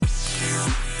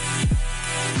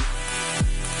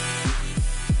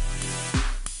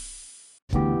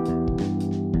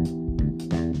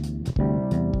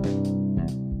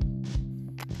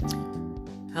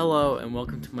Hello and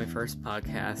welcome to my first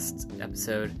podcast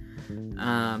episode.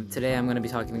 Today I'm going to be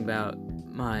talking about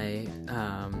my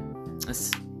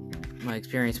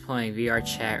experience playing VR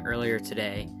chat earlier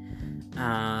today.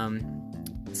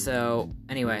 So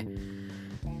anyway,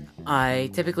 I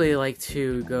typically like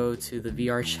to go to the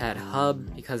VR chat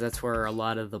hub because that's where a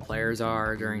lot of the players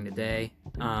are during the day.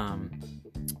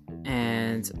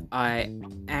 And I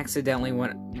accidentally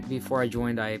before I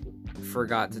joined, I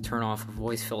forgot to turn off a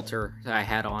voice filter that I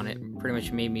had on. It pretty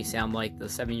much made me sound like the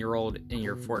 7-year-old in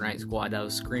your Fortnite squad that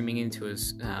was screaming into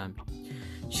his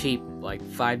cheap, like,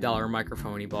 $5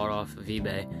 microphone he bought off of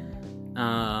eBay.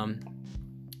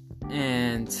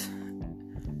 And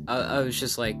I was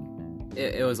just like,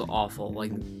 it was awful.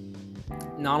 Like,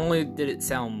 not only did it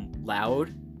sound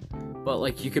loud, but,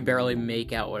 like, you could barely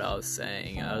make out what I was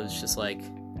saying. I was just like,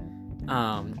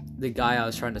 the guy I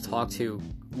was trying to talk to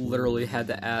literally had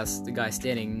to ask the guy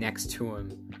standing next to him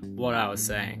what I was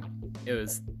saying. It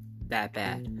was that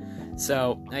bad.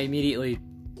 So I immediately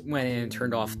went in and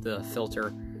turned off the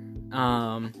filter.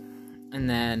 And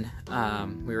then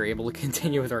we were able to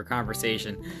continue with our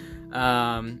conversation.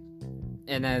 And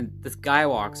then this guy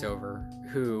walks over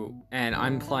and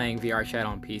I'm playing VR chat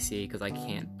on PC because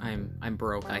I'm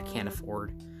broke. I can't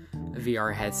afford a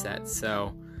VR headset.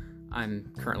 So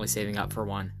I'm currently saving up for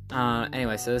one.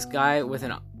 Anyway, so this guy with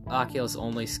an Oculus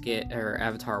only skin or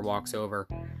avatar walks over,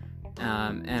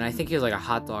 and I think he was like a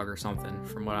hot dog or something,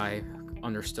 from what I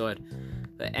understood.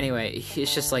 But anyway,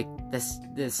 it's just like this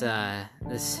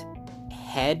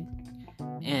head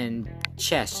and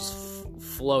chest just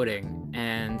floating,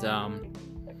 and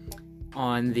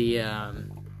on the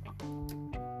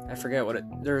I forget what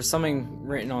there was something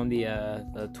written on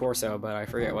the torso, but I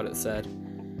forget what it said.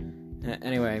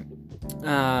 Anyway,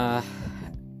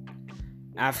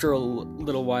 after a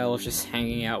little while of just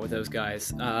hanging out with those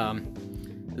guys,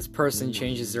 this person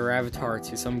changes their avatar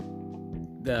to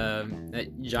that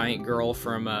giant girl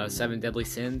from 7 Deadly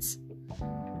Sins.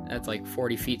 That's like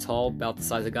 40 feet tall, about the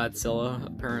size of Godzilla,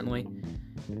 apparently.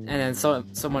 And then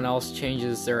someone else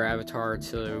changes their avatar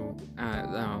to, I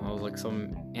don't know, like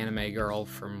some anime girl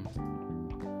from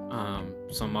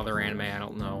some other anime. I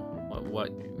don't know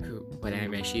what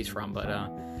anime she's from, but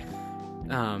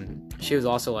she was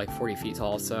also like 40 feet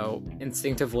tall. So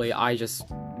instinctively, I just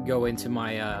go into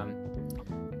my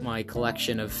my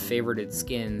collection of favorited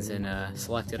skins and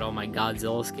selected all my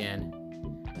Godzilla skin,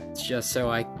 just so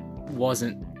I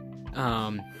wasn't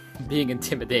being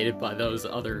intimidated by those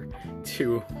other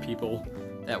two people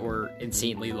that were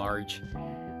insanely large.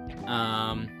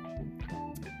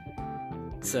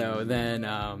 So then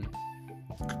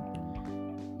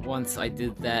once I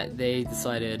did that, they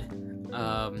decided,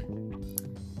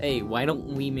 hey, why don't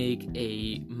we make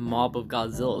a mob of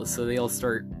Godzillas? So they all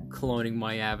start cloning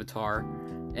my avatar,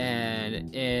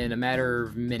 and in a matter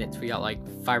of minutes, we got like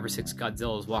 5 or 6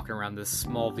 Godzillas walking around this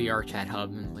small VR chat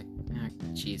hub, and like,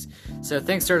 jeez. So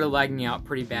things started lagging out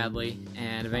pretty badly,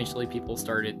 and eventually people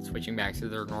started switching back to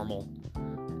their normal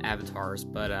avatars,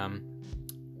 but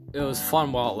it was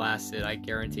fun while it lasted, I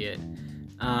guarantee it.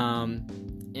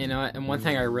 And one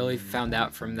thing I really found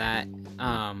out from that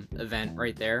event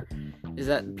right there is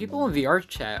that people in VR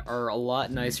chat are a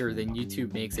lot nicer than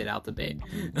YouTube makes it out to be.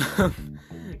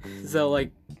 So,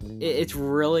 like, it's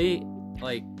really,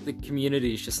 like, the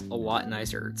community is just a lot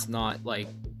nicer. It's not like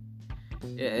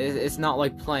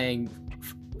playing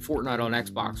Fortnite on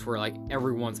Xbox, where, like,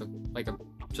 everyone's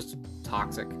just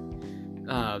toxic,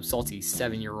 salty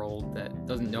 7-year-old that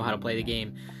doesn't know how to play the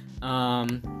game.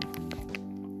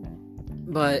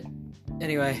 But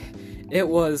anyway, it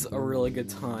was a really good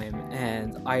time,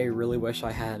 and I really wish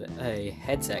I had a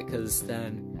headset, because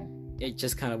then it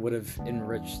just kind of would have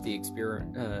enriched the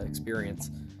experience.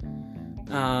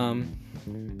 Now,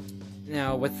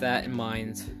 with that in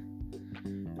mind,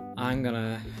 I'm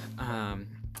gonna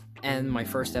end my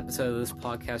first episode of this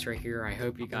podcast right here. I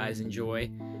hope you guys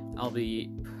enjoy. I'll be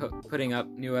putting up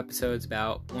new episodes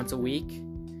about once a week,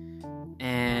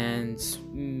 and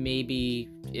maybe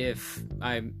if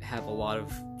I have a lot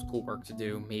of schoolwork to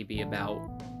do, maybe about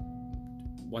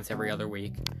once every other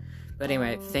week. But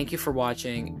anyway, thank you for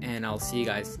watching, and I'll see you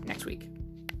guys next week.